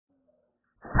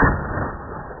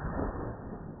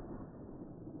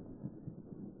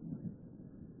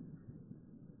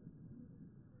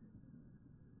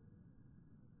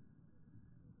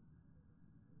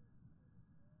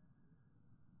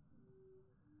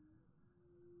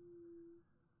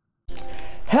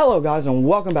Hello guys and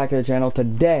welcome back to the channel.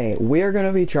 Today we are going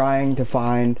to be trying to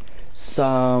find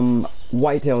some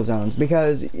whitetail zones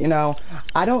because, you know,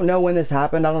 I don't know when this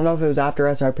happened. I don't know if it was after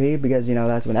SRP because, you know,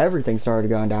 that's when everything started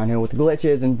going downhill with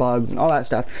glitches and bugs and all that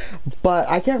stuff. But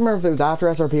I can't remember if it was after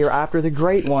SRP or after the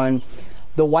Great One.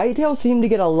 The whitetail seemed to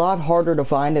get a lot harder to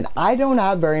find, and I don't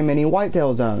have very many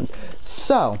whitetail zones.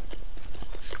 So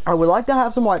I would like to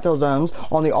have some whitetail zones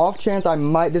on the off chance I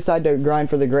might decide to grind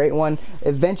for the Great One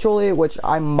eventually, which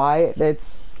I might.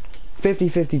 It's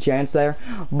 50-50 chance there.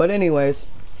 But anyways,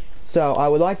 so I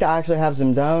would like to actually have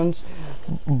some zones,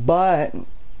 but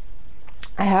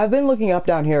I have been looking up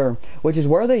down here, which is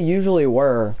where they usually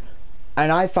were,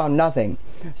 and I found nothing.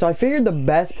 So I figured the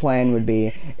best plan would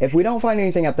be, if we don't find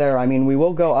anything up there, I mean, we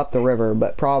will go up the river,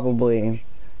 but probably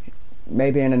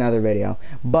maybe in another video.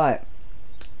 But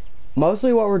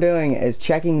mostly what we're doing is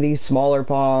checking these smaller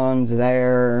ponds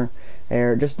there,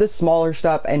 just this smaller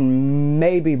stuff, and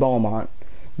maybe Beaumont.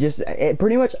 Just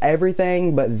pretty much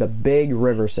everything but the big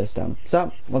river system.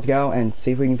 So let's go and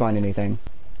see if we can find anything.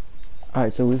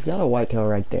 Alright, so we've got a whitetail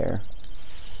right there.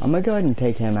 I'm gonna go ahead and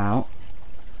take him out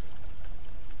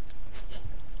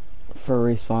for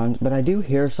respawn, but I do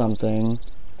hear something.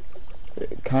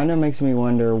 It kind of makes me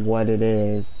wonder what it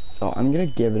is, so I'm gonna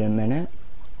give it a minute.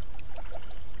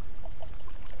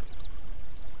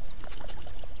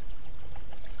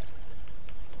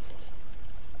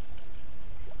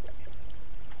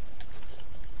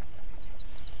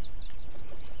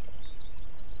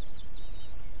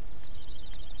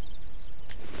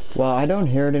 Well, I don't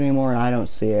hear it anymore and I don't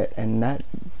see it. And that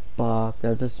buck,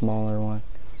 that's a smaller one.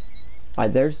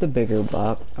 Alright, there's the bigger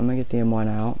buck. I'm gonna get the M1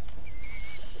 out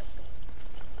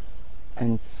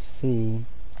and see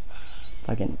if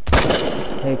I can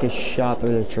take a shot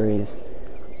through the trees.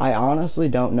 I honestly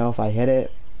don't know if I hit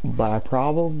it, but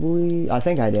I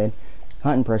think I did.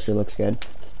 Hunting pressure looks good.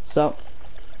 So,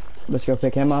 let's go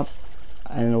pick him up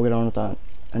and we'll get on with that.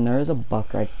 And there is a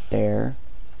buck right there.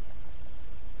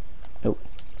 Nope.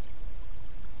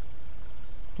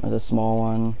 There's a small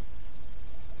one.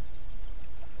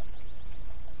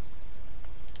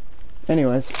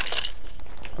 Anyways,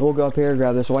 we'll go up here,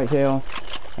 grab this whitetail,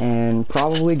 and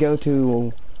probably go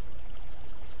to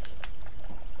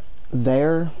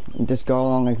there. Just go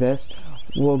along like this.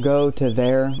 We'll go to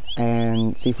there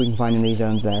and see if we can find any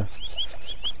zones there.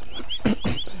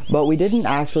 But we didn't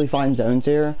actually find zones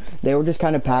here. They were just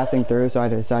kind of passing through, so I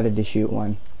decided to shoot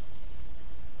one.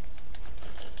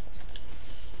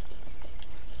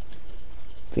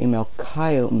 Female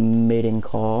coyote mating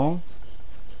call.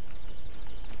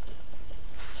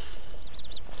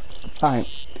 Alright,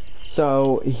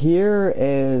 so here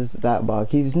is that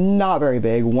buck. He's not very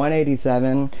big,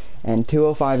 187 and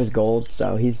 205 is gold,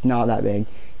 so he's not that big.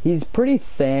 He's pretty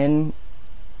thin,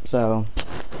 so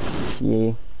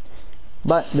yeah.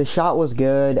 But the shot was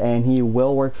good and he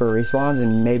will work for respawns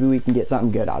and maybe we can get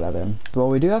something good out of him. Well,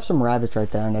 we do have some rabbits right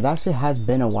there, and it actually has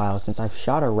been a while since I've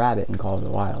shot a rabbit in Call of the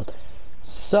Wild.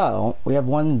 So, we have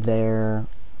one there,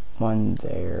 one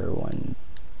there, one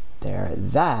there.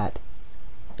 That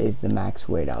is the max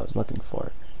weight I was looking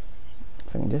for.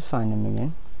 If I can just find him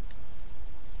again.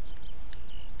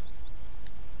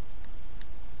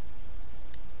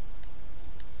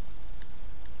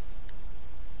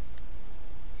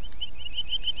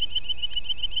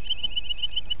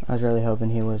 I was really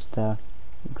hoping he was the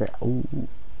great. Ooh.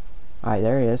 Alright,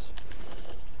 there he is.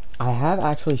 I have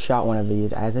actually shot one of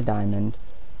these as a diamond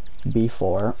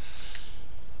before.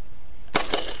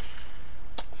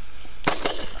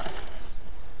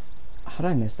 How did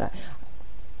I miss that?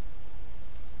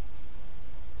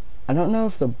 I don't know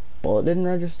if the bullet didn't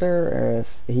register or if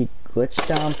he glitched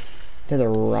down to the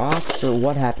rocks or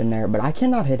what happened there, but I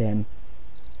cannot hit him.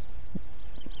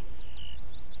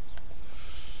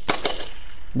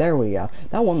 There we go.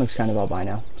 That one looks kind of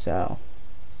albino, so.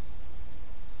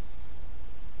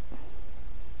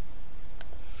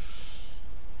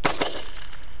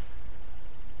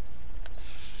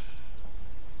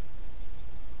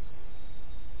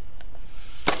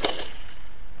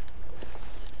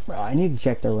 Bro, I need to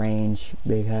check the range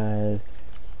because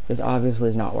this obviously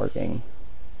is not working.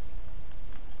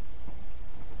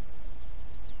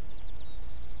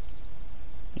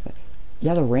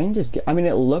 Yeah, the range is good. I mean,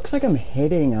 it looks like I'm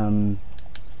hitting him,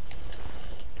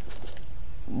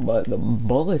 but the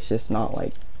bullet's just not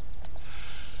like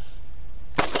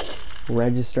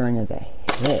registering as a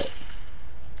hit.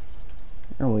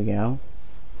 There we go.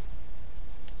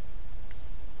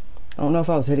 I don't know if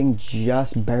I was hitting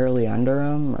just barely under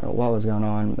him or what was going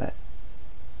on, but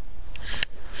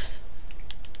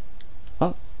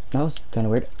oh, that was kind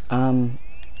of weird.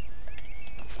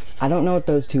 I don't know what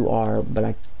those two are,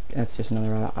 but that's just another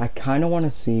route. I kind of want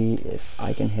to see if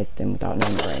I can hit them without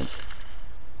knowing the range.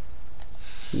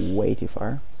 Way too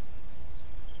far.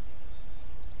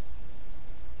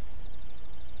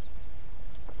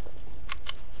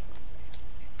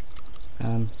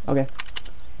 Okay.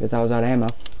 Guess I was out of ammo.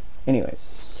 Anyways,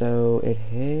 so it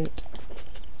hit.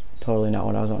 Totally not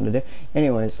what I was wanting to do.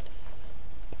 Anyways.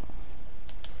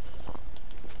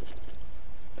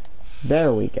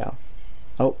 There we go.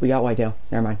 Oh, we got whitetail.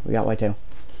 Never mind, we got whitetail.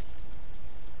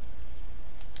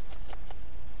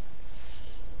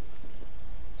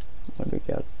 What do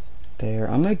we got there?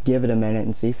 I'm gonna give it a minute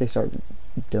and see if they start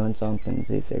doing something.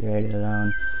 See if they create a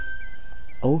zone.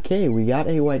 Okay, we got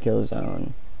a whitetail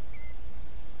zone.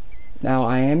 Now,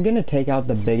 I am gonna take out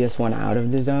the biggest one out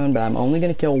of the zone, but I'm only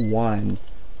gonna kill one.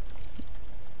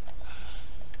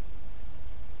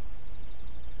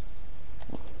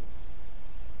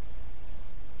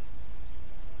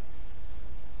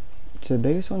 So the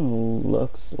biggest one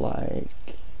looks like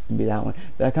it'd be that one.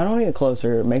 But I kind of want to get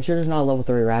closer. Make sure there's not a level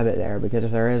 3 rabbit there, because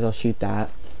if there is, I'll shoot that.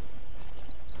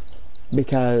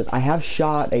 Because I have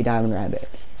shot a diamond rabbit,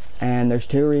 and there's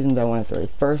two reasons I want it 3.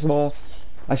 First of all,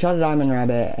 I shot a diamond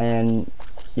rabbit, and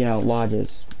you know,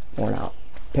 lodges worn out.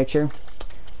 Picture.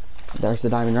 There's the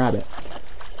diamond rabbit.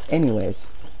 Anyways,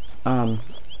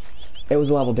 it was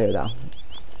level 2 though.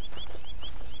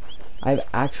 I've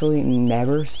actually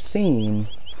never seen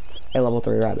a level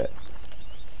 3 rabbit.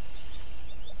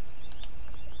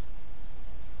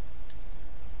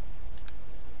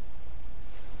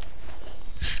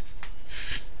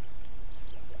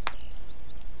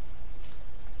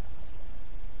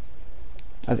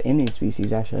 Of any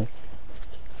species, actually.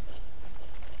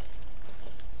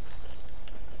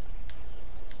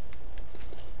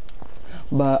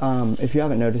 But if you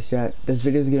haven't noticed yet, this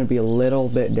video is going to be a little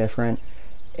bit different.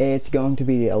 It's going to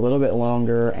be a little bit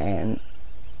longer and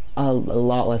a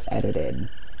lot less edited.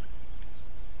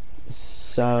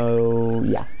 So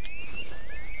yeah.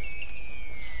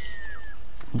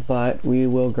 But we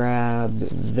will grab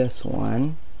this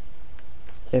one.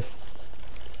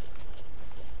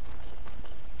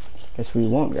 Guess we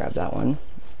won't grab that one.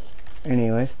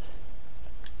 Anyways.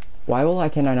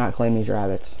 Can I not claim these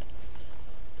rabbits?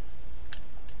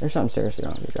 There's something seriously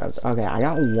wrong with these rabbits. Okay, I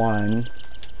got one.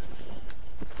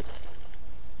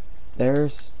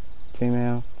 There's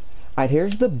female. Alright,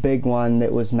 here's the big one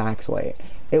that was max weight.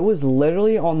 It was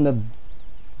literally on the...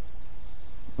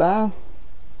 it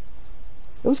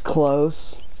was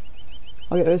close.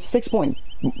 Okay, it was 6.10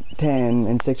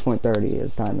 and 6.30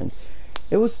 is timing.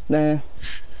 It was... It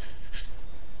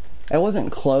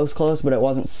wasn't close, but it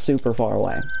wasn't super far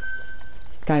away.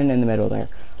 Kind of in the middle there.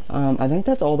 I think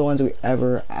that's all the ones we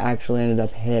ever actually ended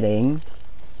up hitting.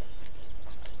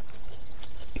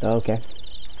 Okay.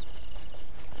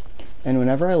 And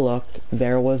whenever I looked,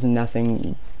 there was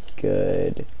nothing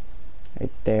good.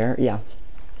 Right there, yeah.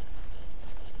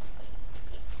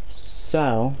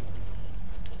 So...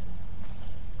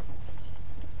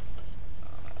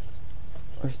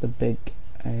 where's the big...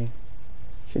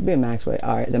 should be a max weight.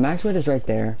 Alright, the max weight is right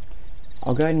there.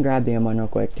 I'll go ahead and grab the M1 real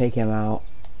quick, take him out.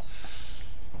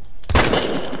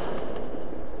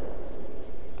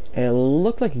 It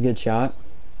looked like a good shot.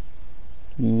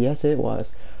 Yes, it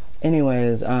was.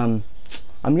 Anyways, I'm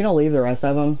gonna leave the rest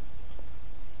of them.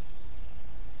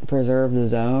 Preserve the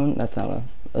zone.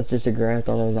 That's just a gray. I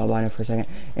thought I was albino for a second.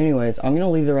 Anyways, I'm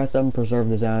gonna leave the rest of them, preserve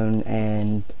the zone,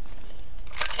 and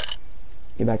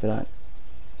get back to that.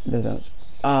 The zones.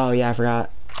 Oh yeah, I forgot.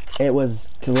 It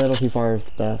was a little too far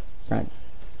to the front.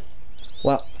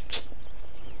 Well.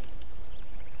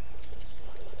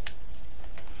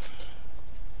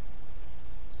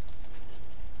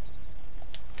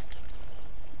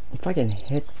 If I can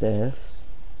hit this,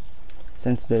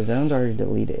 since the zone's already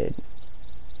deleted.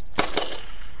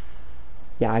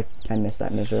 Yeah, I missed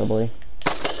that miserably.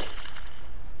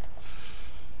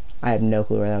 I have no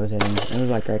clue where that was hitting. It was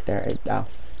like right there. Oh.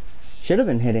 Should have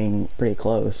been hitting pretty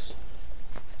close.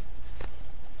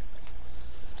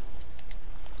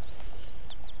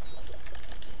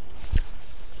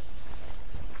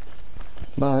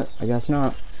 But I guess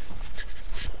not.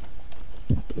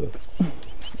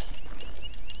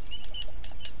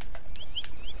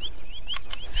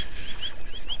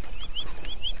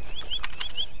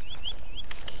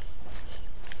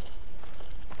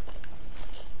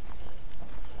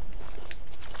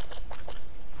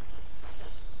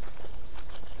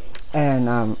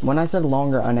 And when I said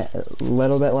longer, a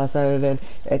little bit less edited,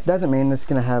 it doesn't mean it's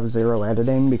gonna have 0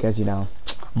 editing because, you know,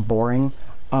 boring.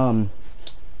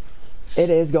 It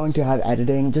is going to have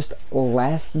editing, just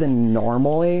less than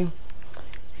normally,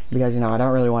 because, you know, I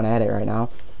don't really want to edit right now.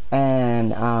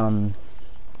 And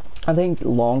I think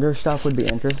longer stuff would be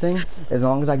interesting as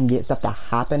long as I can get stuff to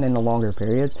happen in the longer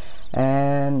periods.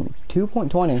 And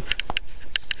 2.20.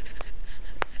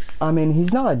 I mean,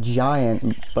 he's not a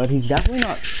giant, but he's definitely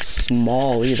not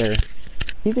small either.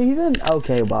 He's an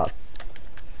okay buck.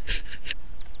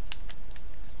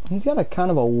 He's got a kind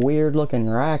of a weird looking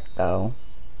rack though.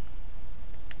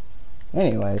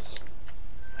 Anyways,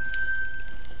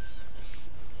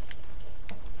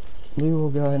 we will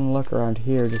go ahead and look around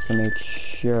here just to make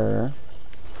sure.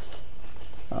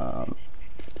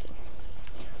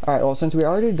 Alright, well, since we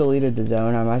already deleted the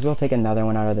zone, I might as well take another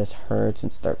one out of this herd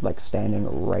and start, like,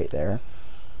 standing right there.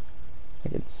 I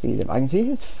can see them. I can see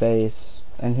his face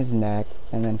and his neck,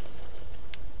 and then...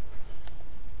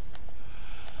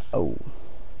 Oh.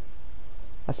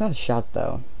 That's not a shot,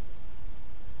 though.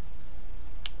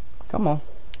 Come on.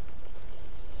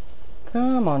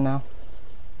 Come on now.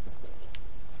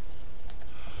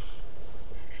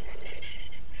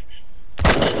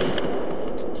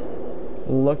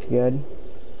 Looked good.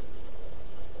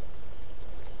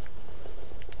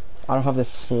 I don't have the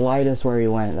slightest where he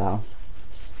went, though.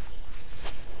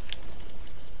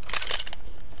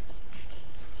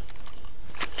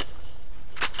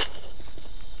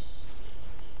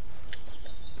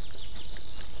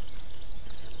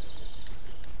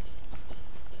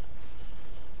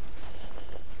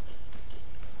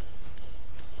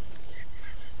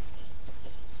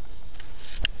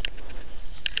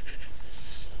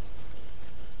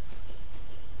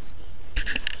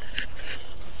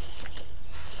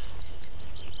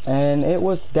 And it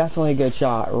was definitely a good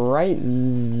shot. Right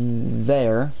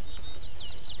there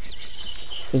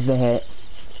is the hit.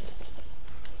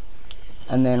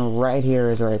 And then right here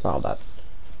is where he piled up.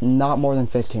 Not more than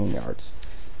 15 yards.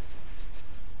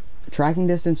 Tracking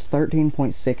distance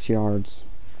 13.6 yards.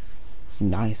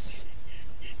 Nice.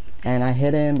 And I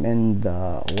hit him in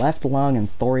the left lung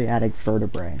and thoracic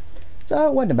vertebrae. So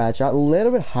it wasn't a bad shot. A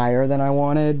little bit higher than I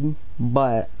wanted,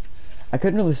 but I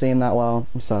couldn't really see him that well,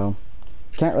 so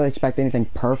can't really expect anything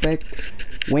perfect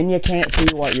when you can't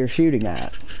see what you're shooting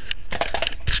at.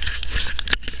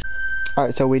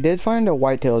 Alright, so we did find a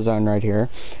whitetail zone right here.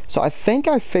 So I think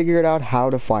I figured out how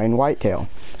to find whitetail.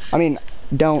 I mean,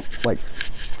 don't, like,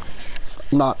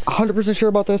 not 100% sure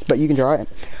about this, but you can try it.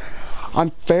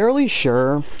 I'm fairly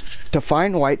sure to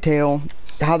find whitetail,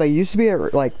 how they used to be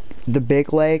at, like, the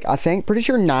big lake. I think, pretty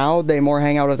sure now they more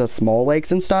hang out at the small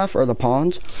lakes and stuff, or the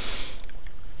ponds.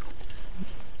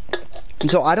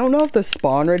 So I don't know if the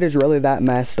spawn rate is really that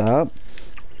messed up,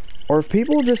 or if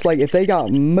people just, like, if they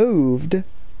got moved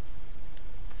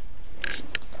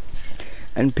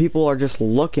and people are just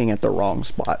looking at the wrong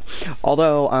spot.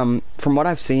 Although, from what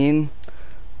I've seen,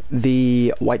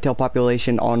 the whitetail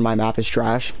population on my map is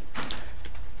trash,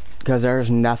 because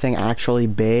there's nothing actually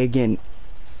big in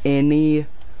any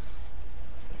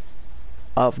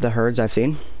of the herds I've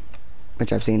seen,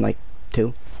 which I've seen like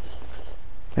 2,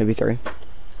 maybe 3.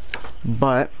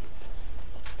 But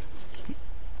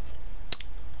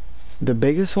the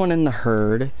biggest one in the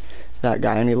herd, that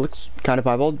guy, and he looks kind of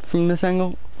piebald from this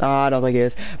angle. I don't think he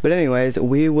is. But anyways,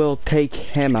 we will take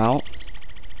him out.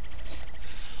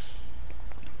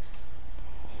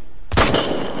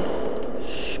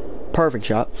 Perfect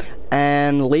shot.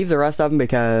 And leave the rest of them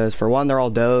because, for one, they're all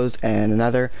does, and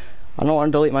another, I don't want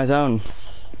to delete my zone.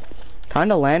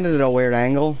 Kind of landed at a weird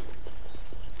angle.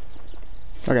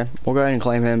 Okay, we'll go ahead and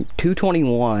claim him.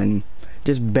 221,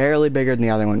 just barely bigger than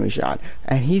the other one we shot.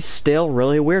 And he's still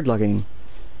really weird looking.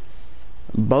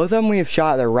 Both of them we have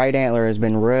shot, their right antler has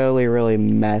been really, really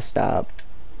messed up.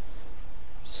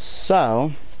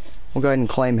 So, we'll go ahead and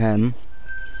claim him.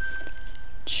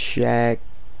 Check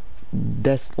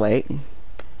this lake.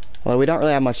 Well, we don't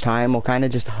really have much time. We'll kind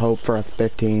of just hope for a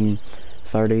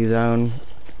 15-30 zone,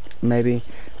 maybe.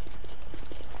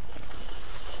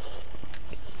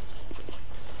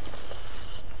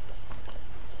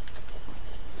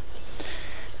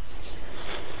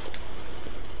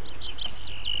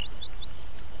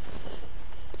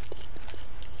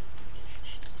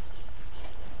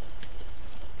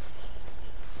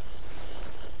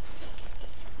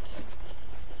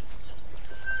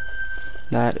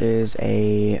 That is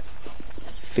a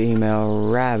female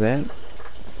rabbit.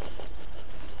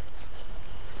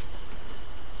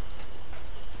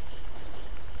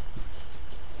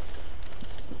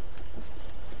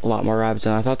 A lot more rabbits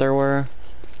than I thought there were.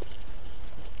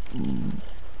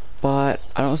 But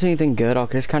I don't see anything good. I'll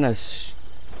just kind of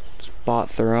spot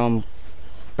through them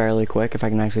fairly quick if I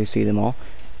can actually see them all.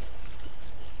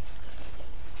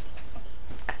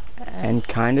 And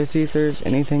kind of see if there's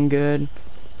anything good.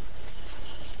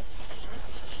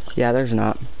 Yeah, there's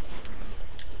not.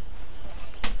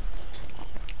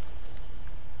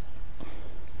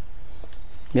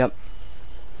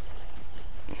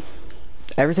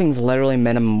 Everything's literally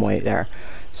minimum weight there.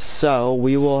 So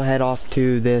we will head off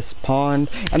to this pond,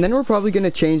 and then we're probably going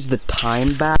to change the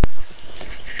time back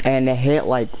and hit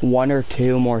like 1 or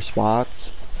 2 more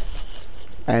spots,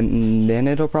 and then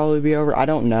it'll probably be over. I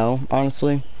don't know,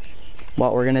 honestly,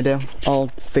 what we're going to do. I'll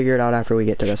figure it out after we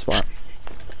get to this spot.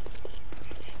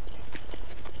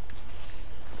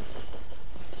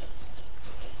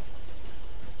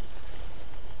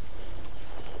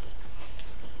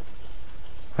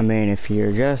 I mean, if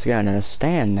you're just gonna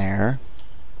stand there.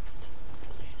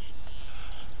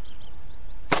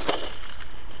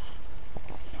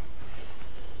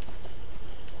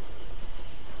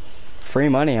 Free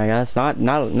money, I guess. Not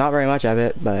very much of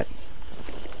it, but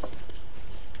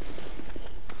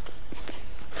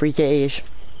free cash.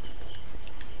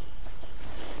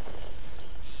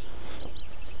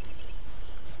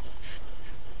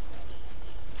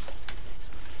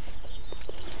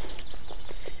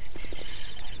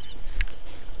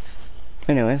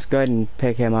 Anyways, go ahead and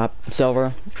pick him up.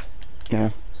 Silver.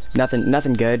 Yeah.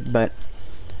 Nothing good, but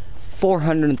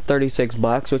 436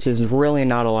 bucks, which is really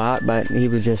not a lot, but he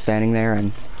was just standing there,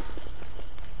 and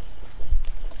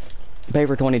pay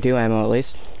for 22 ammo at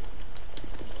least.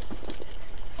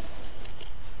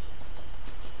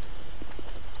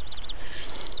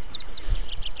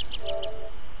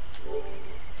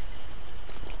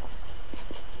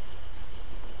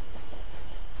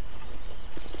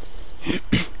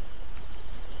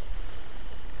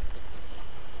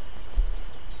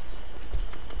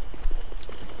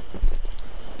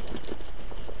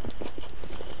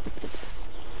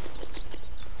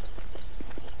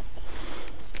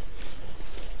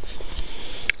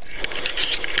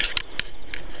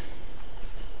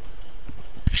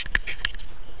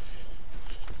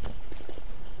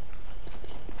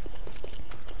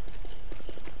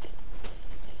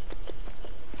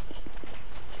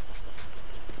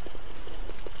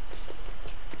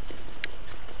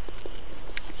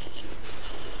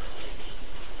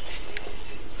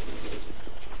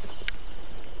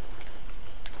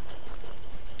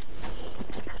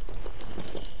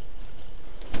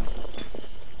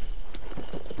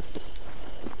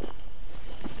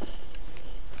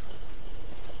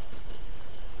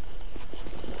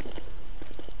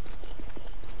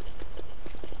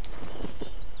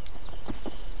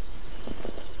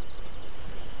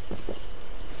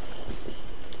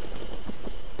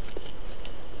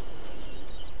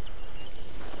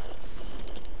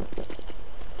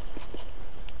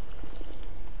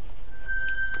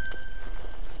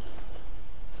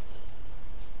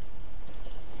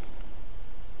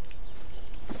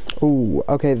 Ooh,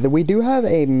 okay, we do have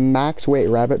a max weight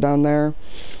rabbit down there,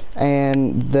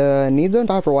 and the need zone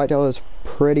time for whitetail is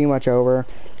pretty much over.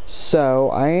 So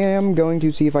I am going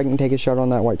to see if I can take a shot on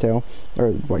that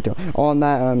on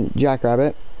that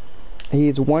jackrabbit.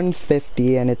 He's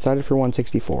 150 and it's sighted for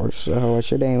 164, so I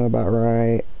should aim about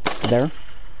right there.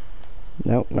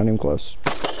 Nope, not even close.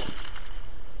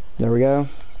 There we go.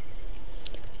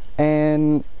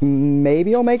 And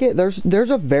maybe I'll make it. There's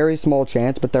a very small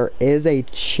chance, but there is a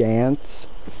chance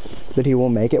that he will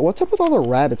make it. What's up with all the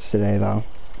rabbits today, though?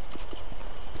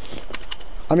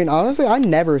 I mean, honestly, I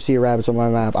never see rabbits on my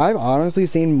map. I've honestly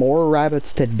seen more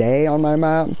rabbits today on my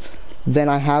map than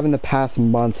I have in the past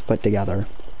month put together.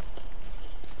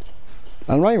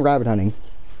 I'm not even rabbit hunting.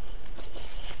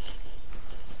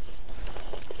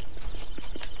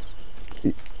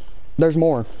 There's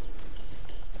more.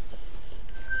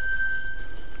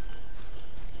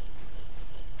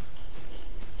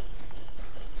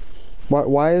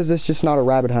 Why is this just not a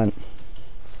rabbit hunt?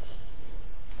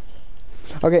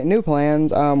 Okay, new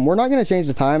plans. We're not going to change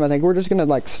the time. I think we're just going to,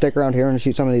 like, stick around here and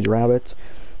shoot some of these rabbits.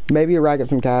 Maybe rack up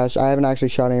some cash. I haven't actually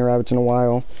shot any rabbits in a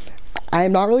while. I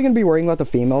am not really going to be worrying about the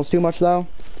females too much, though.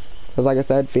 Because, like I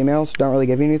said, females don't really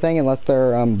give you anything unless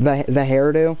they're, the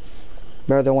hairdo.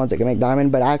 They're the ones that can make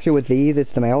diamond. But actually, with these,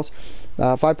 it's the males.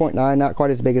 5.9, not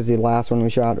quite as big as the last one we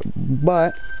shot.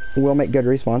 But we'll make good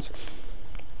response.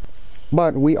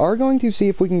 But we are going to see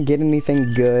if we can get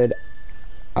anything good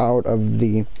out of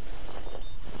the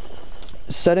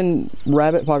sudden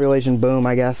rabbit population boom,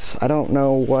 I guess. I don't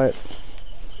know what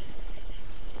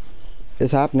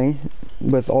is happening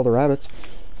with all the rabbits.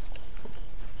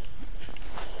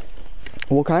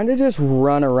 We'll kind of just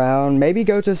run around, maybe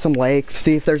go to some lakes,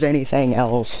 see if there's anything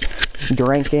else,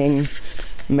 drinking,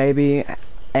 maybe,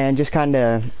 and just kind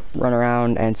of run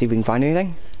around and see if we can find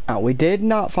anything. We did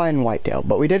not find whitetail,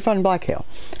 but we did find blacktail,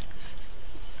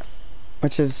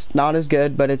 which is not as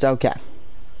good, but it's okay. I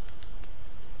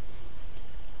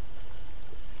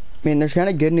mean, there's kind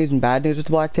of good news and bad news with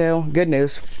the blacktail. Good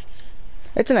news,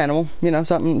 it's an animal, you know,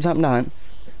 something to hunt.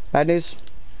 Bad news,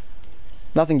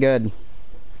 Nothing good.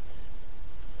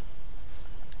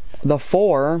 The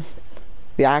 4,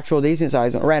 the actual decent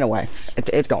size, ran away.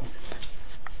 It's gone.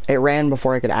 It ran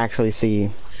before I could actually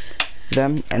see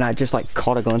them, and I just like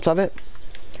caught a glimpse of it.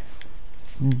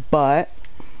 But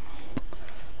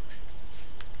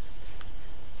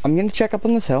I'm gonna check up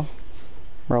on this hill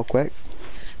real quick.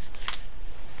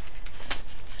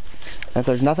 If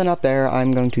there's nothing up there,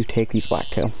 I'm going to take these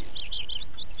blacktail.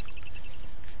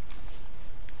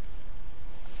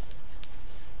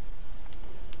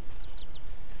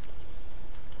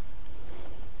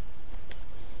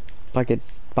 If I could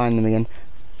find them again.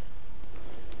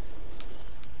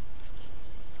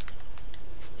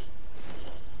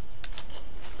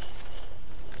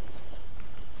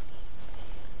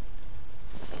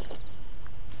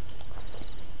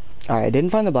 Alright, I didn't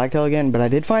find the blacktail again, but I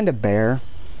did find a bear.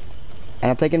 And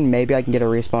I'm thinking maybe I can get a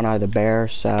respawn out of the bear,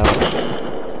 so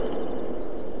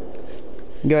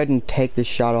go ahead and take this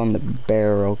shot on the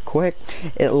bear real quick.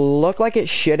 It looked like it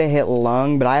should have hit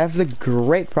lung, but I have the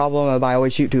great problem of I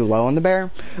always shoot too low on the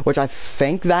bear, which I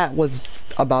think that was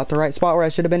about the right spot where I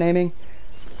should have been aiming.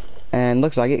 And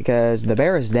looks like it, because the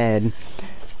bear is dead.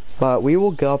 But we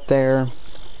will go up there,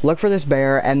 look for this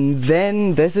bear, and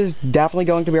then this is definitely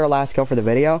going to be our last kill for the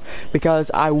video,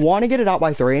 because I want to get it out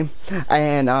by 3,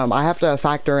 and I have to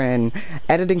factor in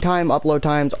editing time, upload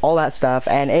times, all that stuff,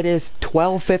 and it is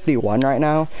 12:51 right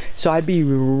now, so I'd be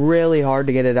really hard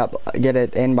to get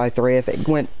it in by 3 if it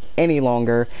went any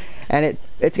longer, and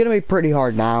it's gonna be pretty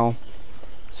hard now.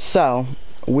 So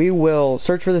we will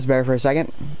search for this bear for a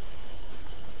second.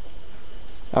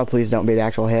 Oh, please don't be the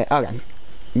actual hit. Okay,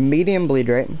 medium bleed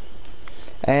rate.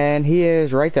 And he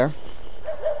is right there.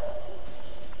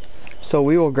 So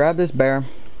we will grab this bear,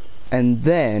 and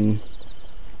then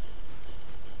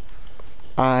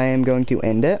I am going to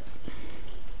end it.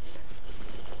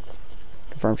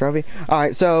 Confirm trophy.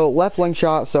 Alright, so left lung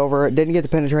shot, silver. Didn't get the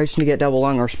penetration to get double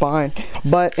lung or spine.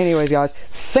 But anyways, guys,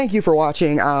 thank you for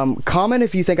watching. Comment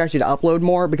if you think I should upload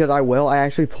more, because I will. I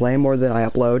actually play more than I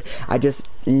upload. I just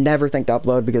never think to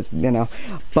upload because, you know.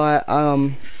 But,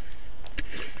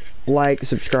 like,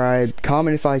 subscribe,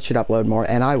 comment if I should upload more,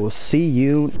 and I will see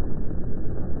you